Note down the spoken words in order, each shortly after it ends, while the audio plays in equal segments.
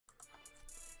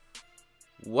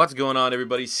What's going on,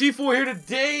 everybody? C4 here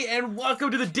today, and welcome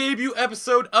to the debut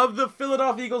episode of the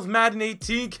Philadelphia Eagles Madden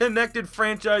 18 Connected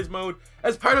Franchise Mode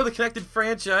as part of the Connected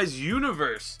Franchise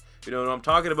universe. You know what I'm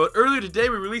talking about. Earlier today,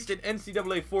 we released an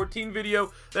NCAA 14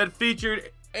 video that featured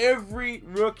every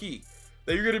rookie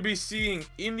that you're going to be seeing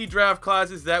in the draft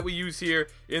classes that we use here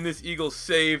in this Eagles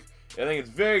save. I think it's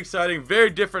very exciting, very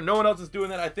different. No one else is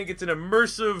doing that. I think it's an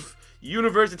immersive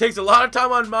universe. It takes a lot of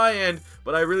time on my end,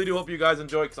 but I really do hope you guys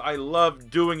enjoy it because I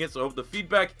love doing it. So I hope the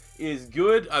feedback is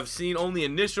good. I've seen only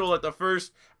initial at the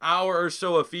first hour or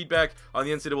so of feedback on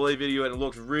the NCAA video, and it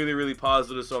looks really, really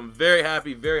positive. So I'm very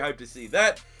happy, very hyped to see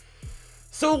that.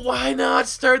 So why not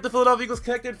start the Philadelphia Eagles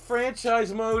Connected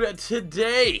Franchise Mode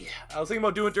today? I was thinking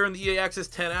about doing it during the EA Access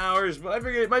 10 hours, but I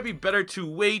figured it might be better to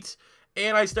wait.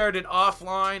 And I started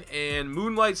offline, and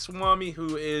Moonlight Swami,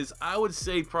 who is, I would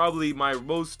say, probably my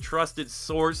most trusted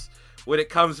source when it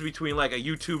comes between like a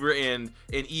YouTuber and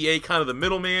an EA, kind of the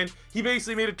middleman. He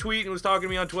basically made a tweet and was talking to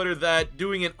me on Twitter that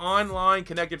doing an online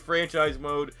connected franchise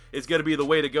mode is going to be the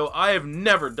way to go. I have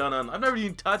never done it. I've never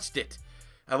even touched it.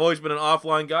 I've always been an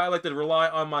offline guy. I like to rely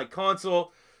on my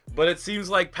console. But it seems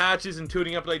like patches and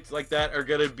tuning updates like that are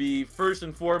going to be first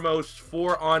and foremost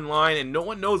for online, and no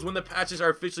one knows when the patches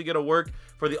are officially going to work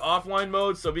for the offline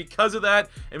mode. So because of that,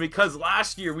 and because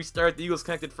last year we started the Eagles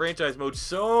Connected Franchise Mode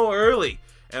so early,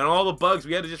 and all the bugs,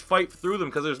 we had to just fight through them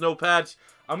because there's no patch,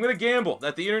 I'm going to gamble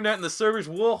that the internet and the servers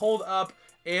will hold up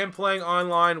and playing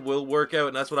online will work out.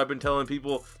 And that's what I've been telling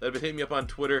people that have been hitting me up on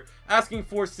Twitter, asking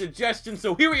for suggestions.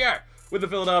 So here we are with the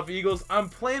Philadelphia Eagles. I'm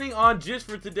planning on, just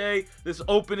for today, this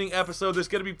opening episode, there's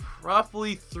going to be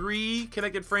roughly 3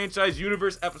 Connected Franchise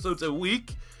Universe episodes a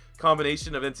week,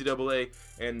 combination of NCAA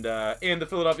and the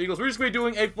Philadelphia Eagles. We're just going to be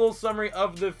doing a full summary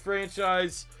of the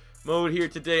franchise mode here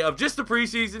today of just the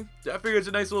preseason. I figured it's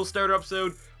a nice little starter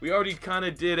episode. We already kind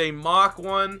of did a mock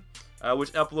one,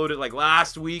 which uploaded like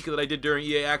last week that I did during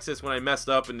EA Access when I messed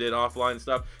up and did offline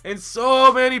stuff. And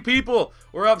so many people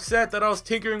were upset that I was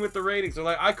tinkering with the ratings. They're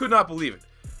like, I could not believe it.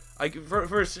 Like,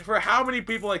 for how many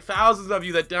people, like thousands of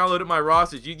you that downloaded my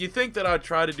rosters, you think that I'd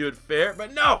try to do it fair,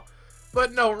 but no,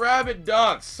 rabid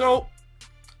dogs. So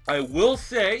I will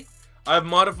say I've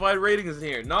modified ratings in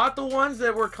here, not the ones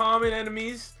that were common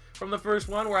enemies from the first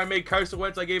one where I made Carson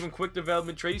Wentz. I gave him quick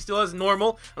development trait. He still has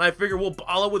normal, and I figure we'll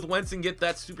ball it with Wentz and get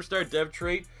that superstar dev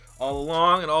trait all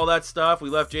along and all that stuff. We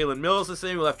left Jalen Mills the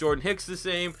same. We left Jordan Hicks the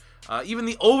same. Even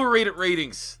the overrated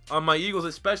ratings on my Eagles,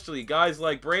 especially guys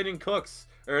like Brandon Graham,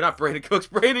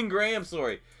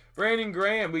 sorry. Brandon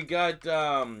Graham. We got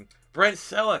Brent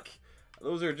Selleck.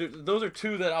 Those are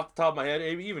two that off the top of my head.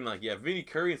 Even like, yeah, Vinny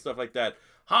Curry and stuff like that.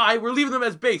 Hi, we're leaving them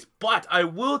as base, but I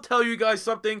will tell you guys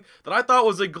something that I thought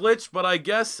was a glitch, but I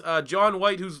guess John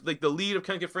White, who's like the lead of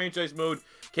Connected Franchise Mode,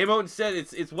 came out and said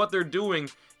it's what they're doing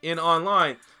in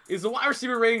online, is the wide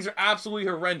receiver ratings are absolutely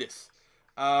horrendous.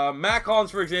 Matt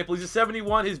Collins, for example, he's a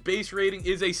 71. His base rating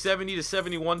is a 70 to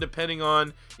 71, depending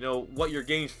on, you know, what your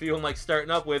game's feeling like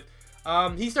starting up with.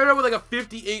 He started out with like a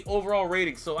 58 overall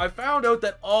rating, so I found out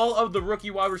that all of the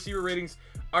rookie wide receiver ratings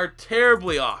are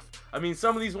terribly off. I mean,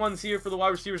 some of these ones here for the wide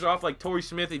receivers are off, like Torrey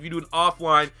Smith. If you do an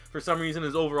offline, for some reason,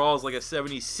 his overall is like a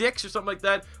 76 or something like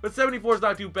that. But 74 is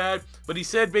not too bad. But he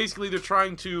said basically they're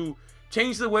trying to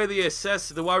change the way they assess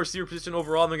the wide receiver position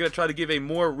overall, and they're going to try to give a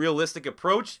more realistic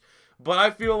approach. But I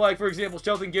feel like, for example,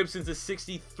 Shelton Gibson's a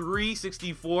 63,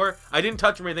 64. I didn't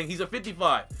touch him or anything. He's a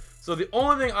 55. So the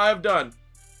only thing I've done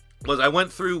was I went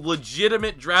through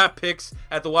legitimate draft picks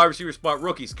at the wide receiver spot,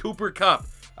 rookies. Cooper Kupp.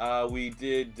 We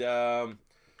did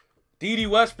D.D.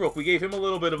 Westbrook. We gave him a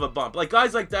little bit of a bump. Like,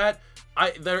 guys like that,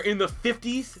 they're in the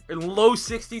 50s or low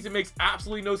 60s. It makes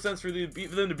absolutely no sense for them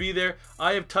to be there.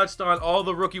 I have touched on all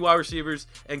the rookie wide receivers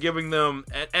and giving them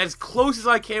as close as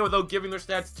I can without giving their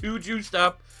stats too juiced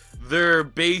up, their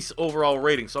base overall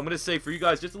rating. So I'm going to say for you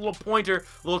guys, just a little pointer,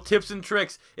 little tips and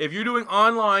tricks. If you're doing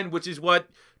online, which is what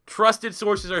trusted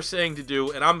sources are saying to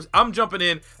do, and I'm jumping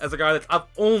in as a guy that I've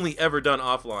only ever done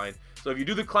offline. So if you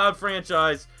do the cloud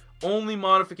franchise, only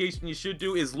modification you should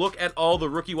do is look at all the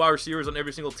rookie wide receivers on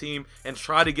every single team and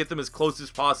try to get them as close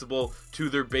as possible to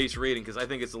their base rating, because I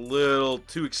think it's a little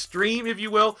too extreme, if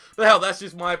you will. But hell, that's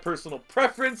just my personal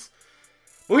preference.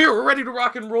 Well, here, we're ready to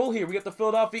rock and roll here. We got the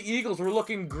Philadelphia Eagles. We're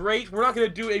looking great. We're not going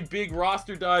to do a big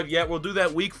roster dive yet. We'll do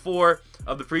that week 4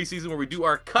 of the preseason where we do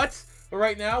our cuts. But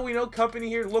right now, we know company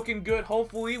here looking good.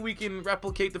 Hopefully, we can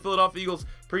replicate the Philadelphia Eagles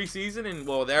preseason. And,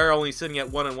 well, they're only sitting at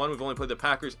 1-1. We've only played the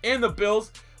Packers and the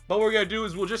Bills. But what we're going to do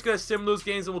is we're just going to sim those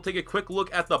games, and we'll take a quick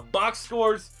look at the box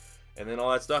scores and then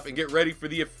all that stuff, and get ready for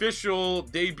the official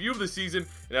debut of the season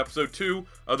in episode 2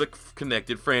 of the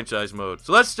Connected Franchise Mode.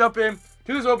 So let's jump in.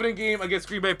 to this opening game against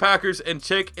Green Bay Packers and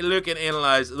take a look and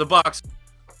analyze the box.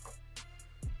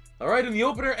 Alright, in the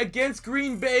opener against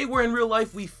Green Bay, where in real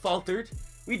life we faltered,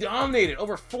 we dominated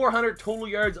over 400 total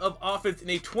yards of offense in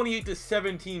a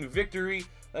 28-17 victory.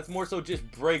 Let's more so just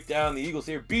break down the Eagles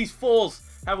here. Beast Foles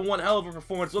having one hell of a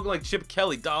performance, looking like Chip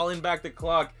Kelly, dialing back the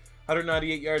clock.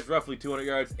 198 yards, roughly 200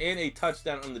 yards, and a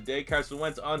touchdown on the day. Carson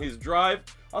Wentz on his drive.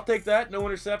 I'll take that. No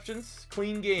interceptions.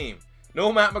 Clean game.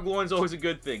 No Matt McGloin's always a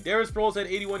good thing. Darren Sproles had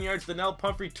 81 yards. Donnell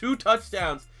Pumphrey, 2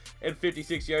 touchdowns and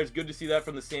 56 yards. Good to see that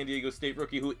from the San Diego State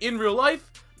rookie, who in real life,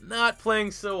 not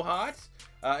playing so hot.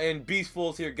 And Beast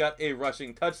Foles here got a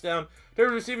rushing touchdown.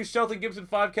 Third receiving, Shelton Gibson,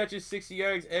 5 catches, 60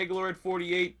 yards. Aguilar at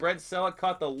 48. Brent Selleck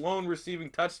caught the lone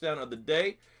receiving touchdown of the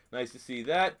day. Nice to see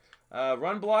that.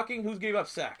 Run blocking, who's gave up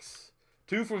sacks?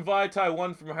 2 from Vaitai,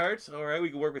 1 from Hart. Alright, we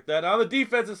can work with that. On the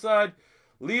defensive side,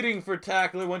 leading for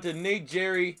tackler went to Nate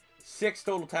Jerry. 6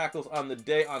 total tackles on the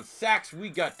day. On sacks, we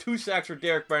got 2 sacks for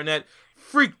Derek Barnett.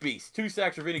 Freak beast. 2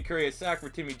 sacks for Vinny Curry, a sack for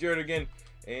Timmy Jernigan.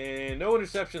 And no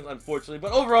interceptions, unfortunately.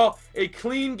 But overall, a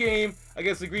clean game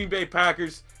against the Green Bay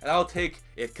Packers. And I'll take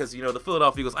it because, you know, the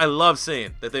Philadelphia Eagles, I love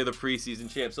saying that they're the preseason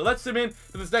champs. So let's zoom in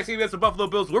to this next game against the Buffalo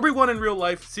Bills, where we won in real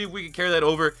life. See if we can carry that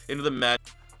over into the match.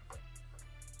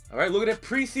 Alright, looking at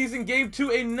preseason game 2.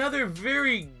 Another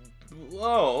very...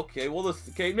 Oh, okay. Well, this,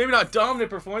 okay, maybe not dominant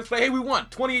performance, but hey, we won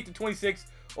 28-26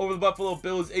 over the Buffalo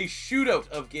Bills. A shootout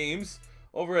of games.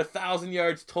 Over 1,000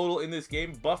 yards total in this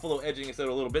game. Buffalo edging us out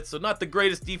a little bit, so not the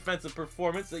greatest defensive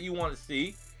performance that you want to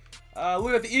see.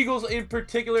 Looking at the Eagles in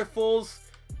particular, Foles,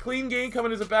 clean game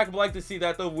coming as a backup. I'd like to see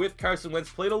that, though, with Carson Wentz.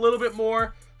 Played a little bit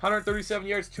more. 137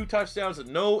 yards, 2 touchdowns,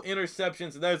 no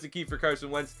interceptions, and that is the key for Carson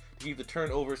Wentz to keep the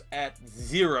turnovers at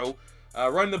 0.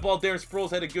 Running the ball, Darren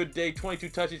Sproles had a good day. 22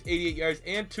 touches, 88 yards,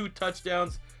 and 2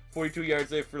 touchdowns. 42 yards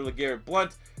there for LeGarrette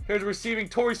Blount. Here's receiving.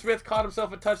 Torrey Smith caught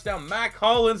himself a touchdown. Mac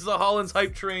Hollins, the Hollins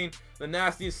hype train, the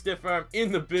nastiest stiff arm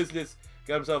in the business,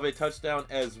 got himself a touchdown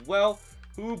as well.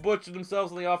 Who butchered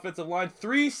themselves on the offensive line.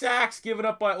 3 sacks given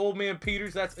up by old man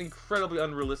Peters. That's incredibly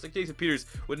unrealistic. Jason Peters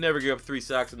would never give up 3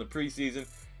 sacks in the preseason.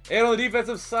 And on the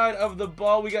defensive side of the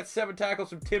ball, we got 7 tackles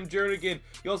from Tim Jernigan.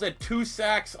 He also had 2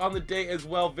 sacks on the day as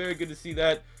well. Very good to see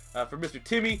that from Mr.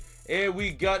 Timmy. And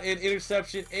we got an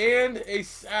interception and a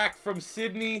sack from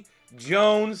Sidney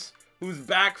Jones, who's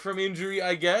back from injury,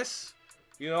 I guess.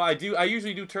 You know, I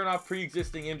usually do turn off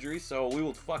pre-existing injuries, so we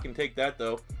will fucking take that,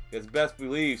 though. Because best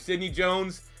believe, Sidney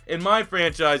Jones, in my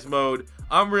franchise mode,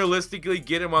 I'm realistically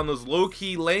getting him on those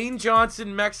low-key Lane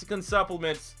Johnson Mexican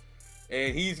supplements,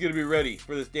 and he's going to be ready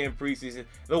for this damn preseason.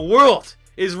 The world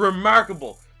is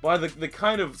remarkable by the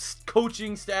kind of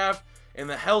coaching staff and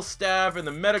the health staff and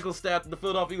the medical staff that the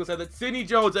Philadelphia Eagles have. That Sidney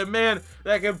Jones, a man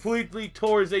that completely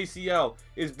tore his ACL,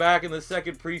 is back in the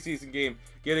second preseason game,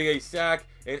 getting a sack,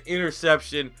 an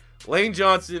interception. Lane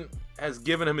Johnson has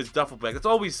given him his duffel bag. That's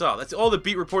all we saw. That's all the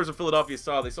beat reporters in Philadelphia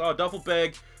saw. They saw a duffel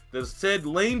bag that said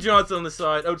Lane Johnson on the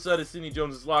side outside of Sidney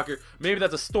Jones' locker. Maybe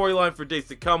that's a storyline for days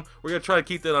to come. We're going to try to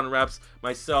keep that on wraps.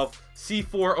 Myself,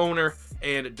 C4 owner,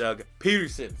 and Doug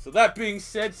Peterson. So that being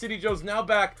said, Sidney Jones now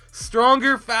back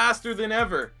stronger, faster than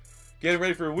ever. Getting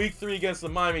ready for week 3 against the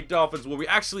Miami Dolphins, where we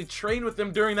actually train with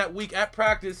them during that week at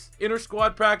practice,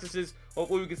 inter-squad practices.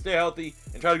 Hopefully we can stay healthy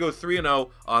and try to go 3-0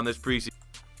 on this preseason.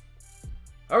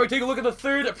 Alright, take a look at the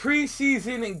third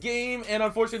preseason game, and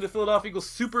unfortunately the Philadelphia Eagles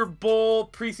Super Bowl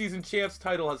preseason champs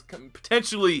title has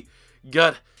potentially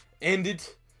got ended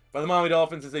by the Miami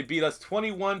Dolphins as they beat us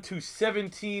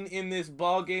 21-17 in this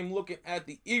ball game. Looking at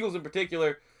the Eagles in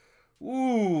particular,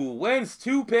 ooh, Wentz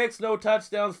 2 picks, no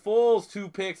touchdowns. Foles 2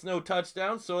 picks, no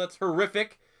touchdowns. So that's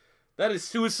horrific. That is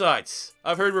suicides.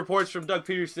 I've heard reports from Doug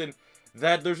Peterson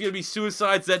that there's going to be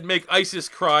suicides that make ISIS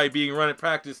cry being run at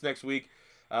practice next week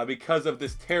because of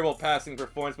this terrible passing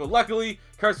performance. But luckily,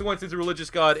 Carson Wentz is a religious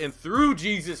god, and through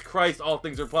Jesus Christ, all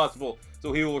things are possible.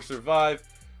 So he will survive.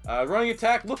 Running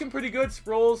attack looking pretty good.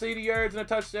 Sproles 80 yards and a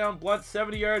touchdown. Blount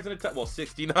 70 yards and a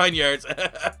 69 yards and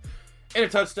a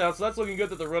touchdown. So that's looking good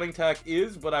that the running attack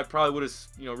is, but I probably would have,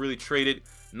 you know, really traded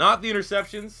not the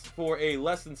interceptions for a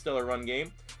less than stellar run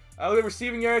game. The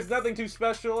receiving yards, nothing too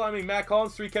special. I mean, Matt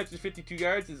Collins 3 catches, 52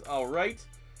 yards is all right.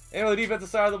 And on the defensive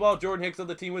side of the ball, Jordan Hicks on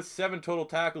the team with 7 total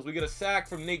tackles. We get a sack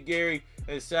from Nate Gary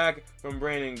and a sack from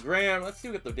Brandon Graham. Let's see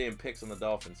who got the damn picks on the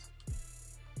Dolphins.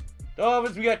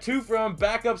 Dolphins, we got 2 from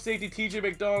backup safety TJ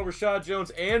McDonald, Rashad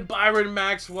Jones, and Byron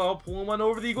Maxwell. Pull him on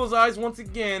over the Eagles' eyes once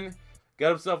again.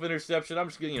 Got himself an interception. I'm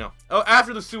just gonna, you know, oh,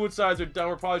 after the suicides are done,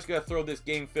 we're probably just gonna throw this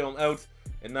game film out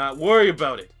and not worry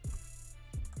about it.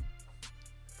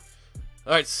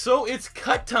 Alright, so it's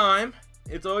cut time.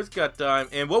 It's always cut time.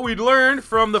 And what we learned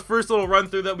from the first little run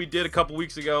through that we did a couple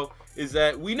weeks ago is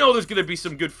that we know there's going to be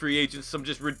some good free agents, some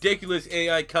just ridiculous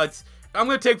AI cuts. I'm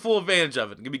going to take full advantage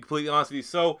of it. I'm going to be completely honest with you.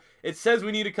 So it says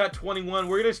we need to cut 21.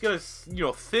 We're just going to, you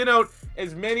know, thin out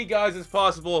as many guys as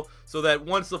possible so that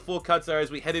once the full cuts are,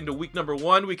 as we head into week number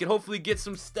 1, we can hopefully get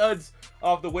some studs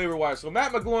off the waiver wire. So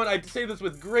Matt McGloin, I say this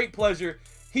with great pleasure.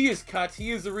 He is cut.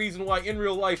 He is the reason why in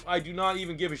real life I do not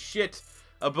even give a shit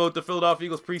about the Philadelphia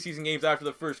Eagles preseason games after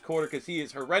the first quarter, because he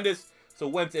is horrendous. So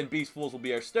Wentz and Beast Fools will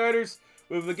be our starters.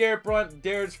 We have LeGarrette Blount,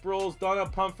 Darren Sproles, Donnell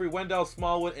Pumphrey, Wendell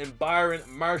Smallwood, and Byron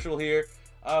Marshall here.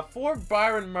 For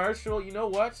Byron Marshall, you know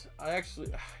what?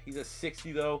 He's a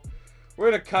 60 though. We're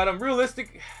going to cut him.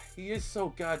 Realistic, he is so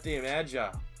goddamn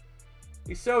agile.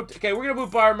 He's so... Okay, we're going to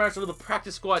move Byron Marshall to the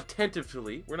practice squad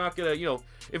tentatively. We're not going to, you know...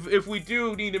 If we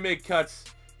do need to make cuts,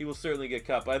 he will certainly get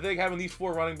cut. But I think having these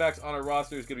 4 running backs on our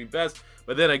roster is going to be best.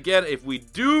 But then again, if we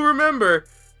do remember,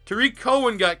 Tariq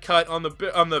Cohen got cut on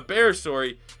the Bears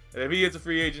story. And if he hits a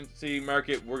free agency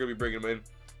market, we're going to be bringing him in.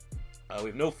 We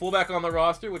have no fullback on the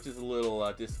roster, which is a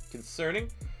little disconcerting.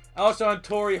 Alshon,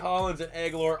 Torrey, Hollins, and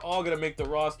Aguilar all going to make the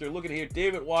roster. Look at here.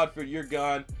 David Watford, you're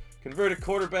gone. Converted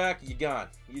quarterback, you gone.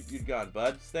 You're gone,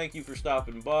 bud. Thank you for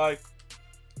stopping by.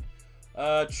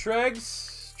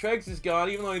 Treggs is gone,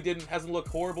 even though he hasn't looked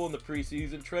horrible in the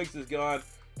preseason. Treggs is gone.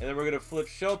 And then we're going to flip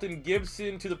Shelton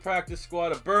Gibson to the practice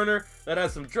squad, a burner that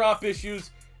has some drop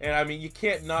issues. And, I mean, you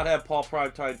can't not have Paul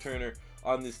Primetime Turner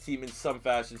on this team in some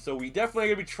fashion. So we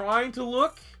definitely are going to be trying to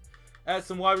look at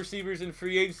some wide receivers in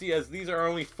free agency, as these are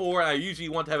only 4. I usually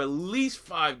want to have at least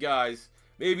 5 guys,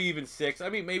 maybe even 6. I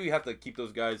mean, maybe you have to keep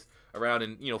those guys around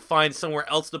and, you know, find somewhere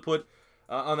else to put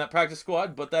on that practice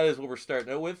squad. But that is what we're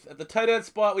starting out with. At the tight end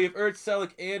spot, we have Ertz,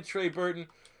 Selleck, and Trey Burton.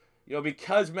 You know,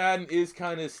 because Madden is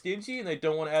kind of stingy and they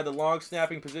don't want to add the long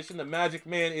snapping position, the Magic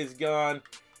Man is gone.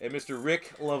 And Mr.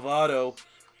 Rick Lovato,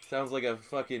 sounds like a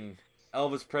fucking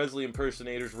Elvis Presley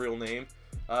impersonator's real name.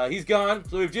 He's gone.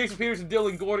 So we have Jason Peters and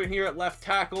Dylan Gordon here at left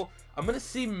tackle. I'm going to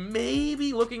see,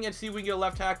 maybe looking and see if we can get a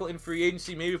left tackle in free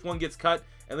agency. Maybe if one gets cut,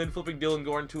 and then flipping Dylan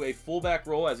Gordon to a fullback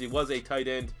role, as he was a tight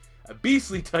end, a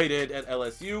beastly tight end at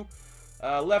LSU.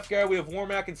 Left guard, we have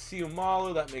Warmack and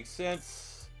Ciomalo. That makes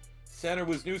sense. Center,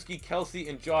 Wisniewski, Kelsey,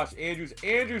 and Josh Andrews.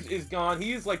 Andrews is gone.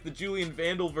 He is like the Julian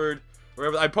Vandelverde.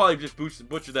 Wherever, I probably just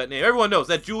butchered that name. Everyone knows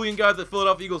that Julian guy that the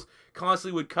Philadelphia Eagles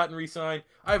constantly would cut and re-sign.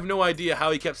 I have no idea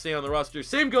how he kept staying on the roster.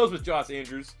 Same goes with Josh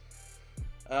Andrews.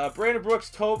 Brandon Brooks,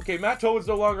 okay, Matt Tobin's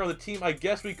no longer on the team. I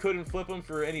guess we couldn't flip him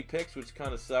for any picks, which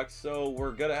kind of sucks. So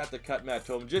we're going to have to cut Matt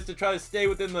Tobin just to try to stay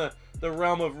within the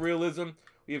realm of realism.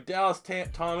 We have Dallas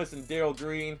Thomas and Darrell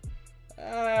Green.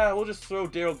 We'll just throw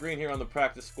Darrell Green here on the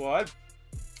practice squad.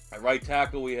 At right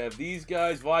tackle, we have these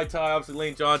guys. Vitae, obviously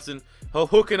Lane Johnson.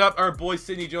 Hooking up our boy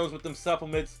Sidney Jones with them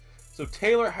supplements. So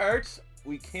Taylor Hart,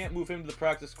 we can't move him to the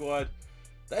practice squad.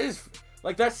 That is,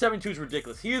 like, that 7-2 is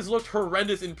ridiculous. He has looked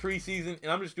horrendous in preseason,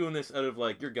 and I'm just doing this out of,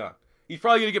 like, you're gone. He's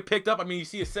probably going to get picked up. I mean, you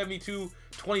see a 72,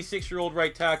 26-year-old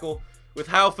right tackle. With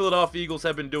how Philadelphia Eagles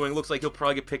have been doing, looks like he'll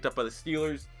probably get picked up by the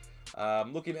Steelers.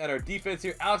 Looking at our defense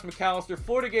here, Alex McAllister,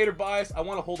 Florida Gator bias. I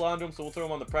want to hold on to him, so we'll throw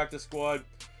him on the practice squad.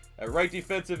 At right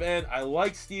defensive end, I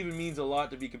like Steven Means a lot,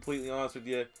 to be completely honest with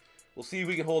you. We'll see if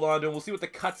we can hold on to him. We'll see what the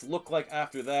cuts look like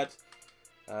after that.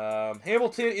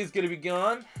 Hamilton is going to be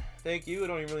gone. Thank you. I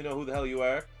don't even really know who the hell you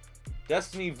are.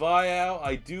 Destiny Viao,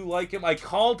 I do like him. I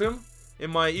called him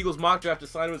in my Eagles mock draft to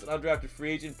sign him as an undrafted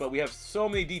free agent, but we have so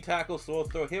many D tackles, so we'll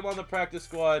throw him on the practice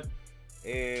squad.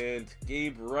 And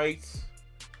Gabe Wright.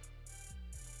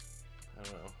 I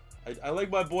don't know. I like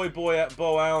my boy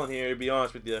Bo Allen here, to be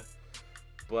honest with you.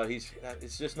 But he's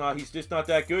just not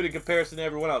that good in comparison to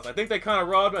everyone else. I think they kind of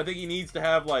robbed him. I think he needs to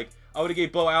have, like, I would have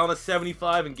gave Bo Allen a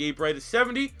 75 and Gabe Wright a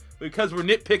 70. But because we're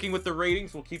nitpicking with the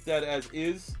ratings, we'll keep that as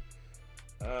is.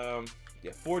 Yeah,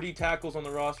 4D tackles on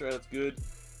the roster. That's good.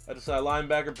 I decide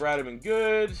linebacker, Bradman,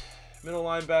 good. Middle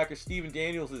linebacker, Steven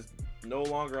Daniels is no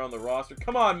longer on the roster.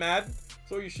 Come on, Madden.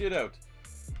 Throw your shit out.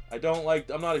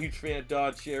 I'm not a huge fan of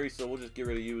Don Cherry, so we'll just get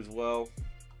rid of you as well.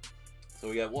 So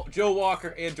we got Joe Walker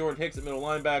and Jordan Hicks at middle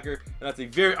linebacker. And that's a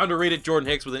very underrated Jordan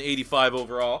Hicks with an 85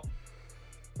 overall.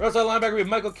 Outside linebacker, we have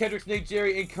Michael Kendricks, Nate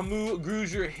Jerry, and Camus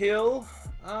Grugier-Hill.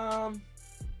 I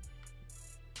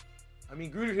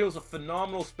mean, Grugier-Hill's a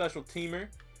phenomenal special teamer.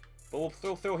 But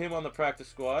we'll throw him on the practice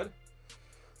squad.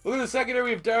 Look at the secondary.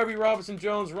 We have Darby Robinson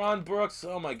Jones, Ron Brooks.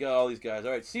 Oh my god, all these guys.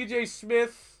 Alright, CJ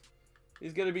Smith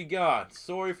is going to be gone.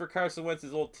 Sorry for Carson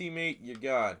Wentz's old teammate. You're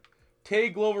gone. Tay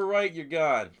Glover Wright, you're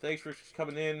gone. Thanks for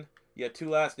coming in. You got 2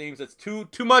 last names. That's too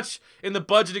much in the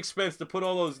budget expense to put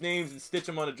all those names and stitch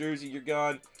them on a jersey. You're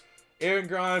gone. Aaron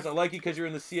Grimes, I like you because you're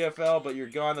in the CFL, but you're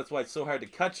gone. That's why it's so hard to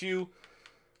cut you.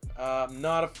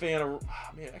 Not a fan of...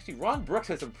 Man, actually, Ron Brooks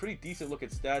has some pretty decent looking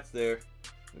stats there.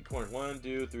 In corners, 1,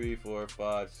 2, 3, 4, 5.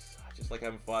 I just like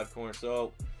having 5 corners.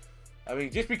 So, I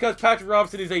mean, just because Patrick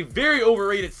Robinson is a very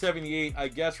overrated 78, I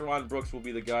guess Ron Brooks will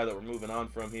be the guy that we're moving on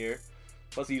from here.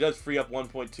 Plus, he does free up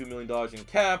 $1.2 million in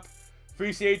cap.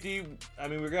 Free safety, I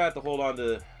mean, we're going to have to hold on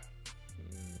to...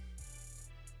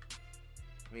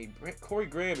 I mean, Corey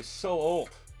Graham is so old.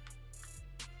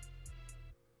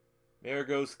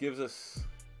 Maragos gives us...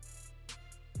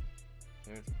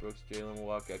 Terrence Brooks, Jalen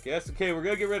Milwaukee. I guess, okay, we're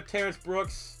going to get rid of Terrence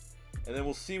Brooks. And then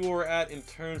we'll see where we're at in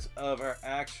terms of our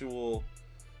actual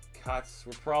cuts.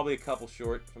 We're probably a couple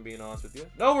short, if I'm being honest with you.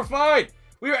 No, we're fine!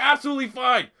 We are absolutely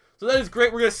fine! So that is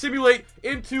great. We're going to simulate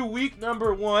into week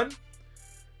number 1.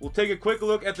 We'll take a quick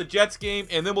look at the Jets game,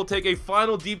 and then we'll take a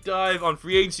final deep dive on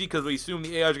free agency because we assume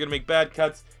the AIs are going to make bad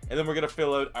cuts, and then we're going to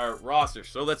fill out our roster.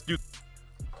 So let's do.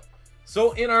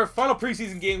 So in our final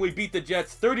preseason game, we beat the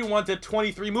Jets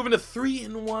 31-23, moving to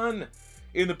 3-1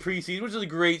 in the preseason, which is a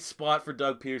great spot for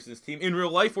Doug Peterson's team. In real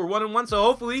life, we're 1-1, so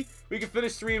hopefully we can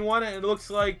finish 3-1, and it looks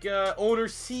like owner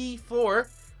C4,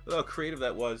 look how creative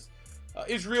that was,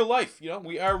 is real life. You know,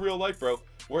 we are real life, bro.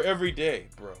 We're every day,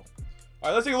 bro. All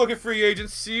right, let's take a look at free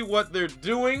agents, see what they're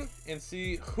doing, and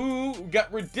see who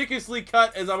got ridiculously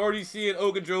cut, as I'm already seeing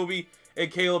Ogunjobi and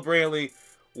Caleb Brantley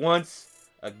once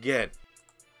again.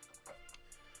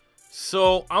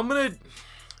 So, I'm going to,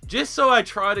 just so I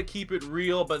try to keep it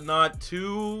real, but not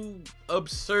too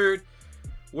absurd,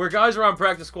 where guys are on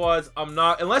practice squads, I'm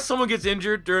not, unless someone gets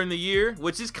injured during the year,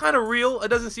 which is kind of real. It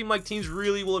doesn't seem like teams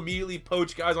really will immediately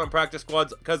poach guys on practice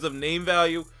squads because of name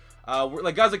value.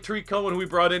 Like guys like Tariq Cohen, who we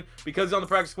brought in because he's on the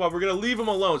practice squad, we're gonna leave him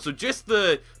alone. So just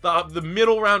the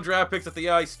middle round draft picks that the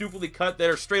AI stupidly cut that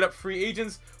are straight up free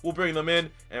agents, we'll bring them in,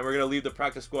 and we're gonna leave the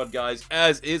practice squad guys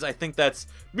as is. I think that's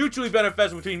mutually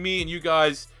beneficial between me and you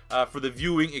guys for the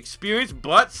viewing experience.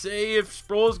 But say if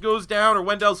Sproles goes down or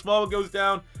Wendell Smallwood goes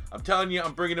down, I'm telling you,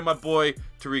 I'm bringing in my boy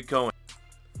Tariq Cohen.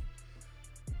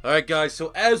 Alright guys,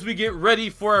 so as we get ready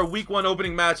for our week 1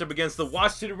 opening matchup against the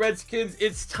Washington Redskins,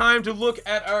 it's time to look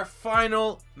at our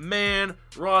final man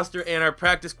roster and our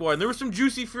practice squad. And there were some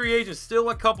juicy free agents,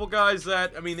 still a couple guys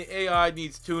that, I mean, the AI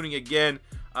needs tuning again.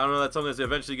 I don't know if that's something that's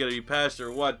eventually going to be patched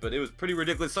or what, but it was pretty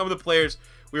ridiculous. Some of the players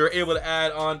we were able to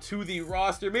add on to the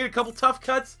roster. Made a couple tough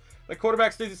cuts. The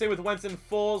quarterback stays the same with Wentz and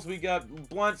Foles. We got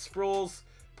Blunt, Sproles,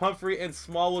 Pumphrey, and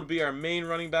Smallwood be our main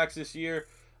running backs this year.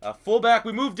 Fullback,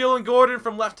 we moved Dylan Gordon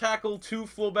from left tackle to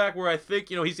fullback, where I think,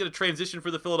 you know, he's going to transition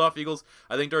for the Philadelphia Eagles.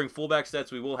 I think during fullback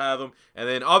sets we will have him. And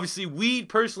then, obviously, we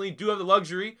personally do have the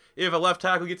luxury, if a left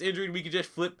tackle gets injured, we can just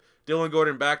flip Dylan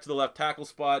Gordon back to the left tackle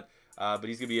spot. But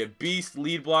he's going to be a beast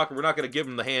lead blocker. We're not going to give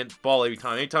him the hand ball every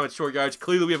time. Anytime it's short yards,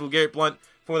 clearly we have LeGarrette Blount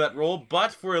for that role.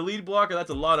 But for a lead blocker, that's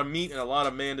a lot of meat and a lot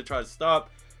of man to try to stop.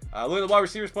 Look at the wide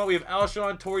receiver spot. We have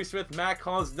Alshon, Torrey Smith, Matt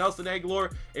Collins, Nelson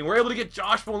Aguilar, and we're able to get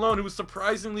Josh Malone, who was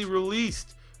surprisingly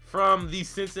released from the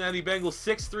Cincinnati Bengals.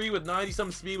 6'3" with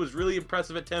 90-something speed, was really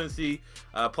impressive at Tennessee.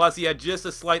 Plus, he had just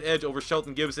a slight edge over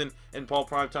Shelton Gibson and Paul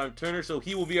Primetime Turner, so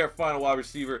he will be our final wide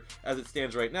receiver as it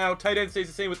stands right now. Tight end stays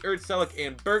the same with Ertz, Selleck,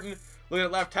 and Burton. Looking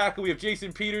at left tackle, we have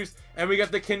Jason Peters, and we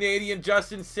got the Canadian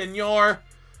Justin Senior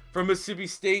from Mississippi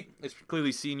State. It's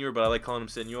clearly senior, but I like calling him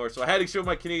Senior. So I had to show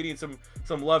my Canadian some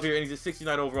love here, and he's a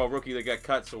 69 overall rookie that got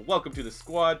cut, so welcome to the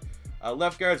squad.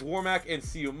 Left guards, Warmack and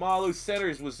Siumalu.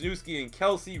 Centers, Wisniewski and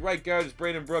Kelsey. Right guards is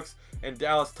Brandon Brooks and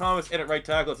Dallas Thomas. And at right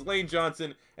tackle, it's Lane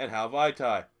Johnson and Hal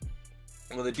Vaitai.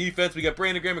 And on the defense, we got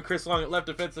Brandon Graham and Chris Long at left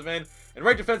defensive end. And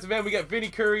right defensive end, we got Vinny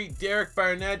Curry, Derek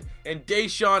Barnett, and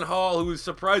Deshaun Hall, who was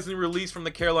surprisingly released from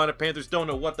the Carolina Panthers. Don't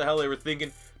know what the hell they were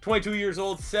thinking. 22 years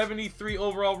old, 73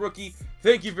 overall rookie.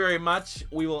 Thank you very much.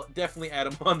 We will definitely add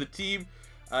him on the team.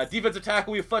 Defensive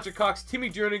tackle, we have Fletcher Cox, Timmy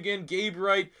Jernigan, Gabe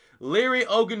Wright, Larry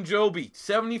Ogunjobi,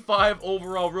 75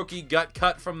 overall rookie, got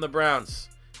cut from the Browns.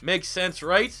 Makes sense,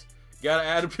 right? Gotta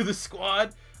add him to the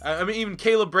squad. I mean, even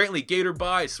Caleb Brantley, Gator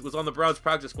Bice, was on the Browns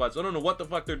practice squad, so I don't know what the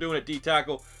fuck they're doing at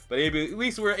D-tackle, but at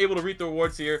least we're able to reap the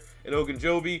rewards here at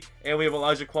Ogunjobi, and we have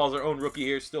Elijah Qualls, our own rookie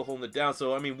here, still holding it down.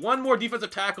 So, I mean, one more defensive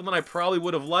tackle than I probably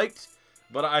would have liked,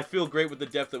 but I feel great with the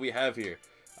depth that we have here.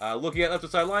 Looking at left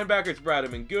side linebacker, it's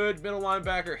Bradham Good. Middle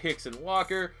linebacker, Hicks and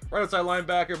Walker. Right outside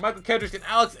linebacker, Michael Kendricks and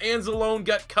Alex Anzalone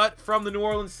got cut from the New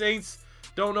Orleans Saints.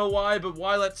 Don't know why, but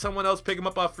why let someone else pick him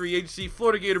up off free agency?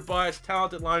 Florida Gator bias,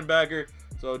 talented linebacker.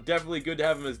 So definitely good to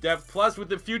have him as depth. Plus, with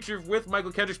the future with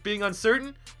Michael Kendricks being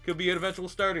uncertain, could be an eventual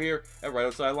starter here at right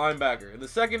outside linebacker. In the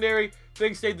secondary,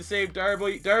 things stayed the same.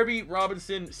 Darby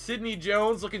Robinson, Sidney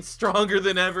Jones looking stronger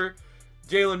than ever.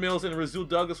 Jalen Mills and Rasul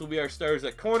Douglas will be our starters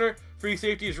at corner. Free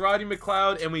safety is Rodney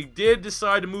McLeod, and we did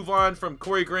decide to move on from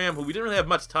Corey Graham, who we didn't really have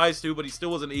much ties to, but he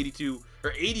still was an 82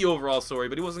 or 80 overall, sorry,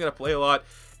 but he wasn't going to play a lot.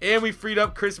 And we freed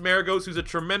up Chris Maragos, who's a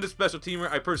tremendous special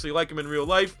teamer. I personally like him in real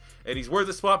life, and he's worth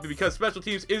a spot, but because special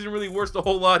teams isn't really worth a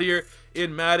whole lot here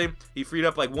in Madden, he freed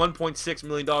up like $1.6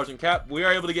 million in cap. We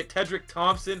are able to get Tedrick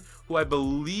Thompson, who I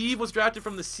believe was drafted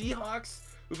from the Seahawks,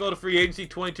 who fell to free agency,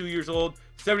 22 years old,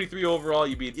 73 overall.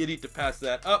 You'd be an idiot to pass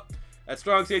that up. At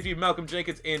strong safety, Malcolm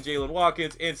Jenkins and Jalen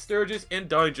Watkins, and Sturgis and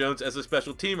Donnie Jones as the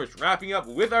special teamers. Wrapping up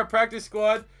with our practice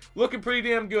squad, looking pretty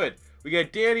damn good. We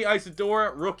got Danny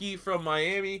Isidora, rookie from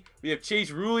Miami. We have Chase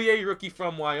Roulier, rookie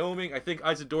from Wyoming. I think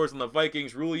Isidora's on the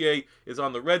Vikings. Roulier is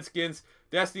on the Redskins.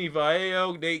 Destiny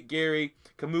Vallejo, Nate Gary,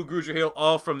 Camus Grugier-Hill,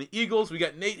 all from the Eagles. We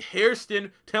got Nate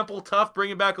Hairston, Temple Tough,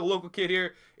 bringing back a local kid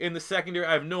here in the secondary.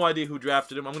 I have no idea who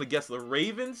drafted him. I'm going to guess the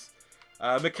Ravens.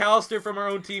 McAllister from our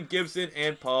own team, Gibson,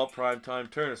 and Paul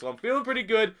Primetime Turner. So I'm feeling pretty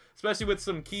good, especially with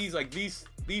some keys like these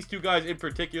two guys in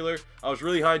particular. I was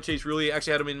really high on Chase Roulier.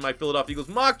 Actually had him in my Philadelphia Eagles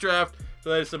mock draft,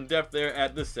 so there's some depth there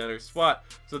at the center spot.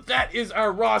 So that is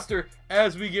our roster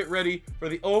as we get ready for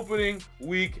the opening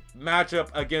week matchup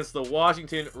against the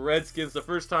Washington Redskins. The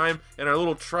first time in our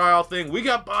little trial thing. We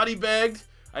got body bagged.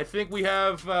 I think we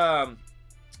have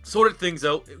sorted things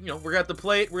out. You know, we're going to have to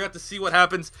play it. We're going to have to see what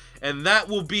happens. And that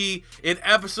will be in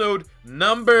episode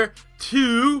number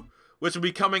 2, which will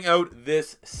be coming out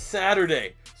this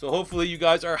Saturday. So hopefully you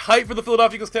guys are hyped for the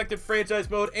Philadelphia Eagles Connected Franchise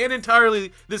Mode and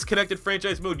entirely this Connected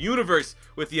Franchise Mode universe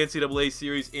with the NCAA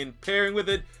series in pairing with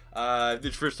it. If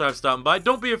it's your first time stopping by,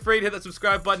 don't be afraid. Hit that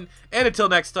subscribe button. And until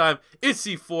next time, it's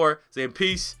C4 saying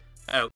peace out.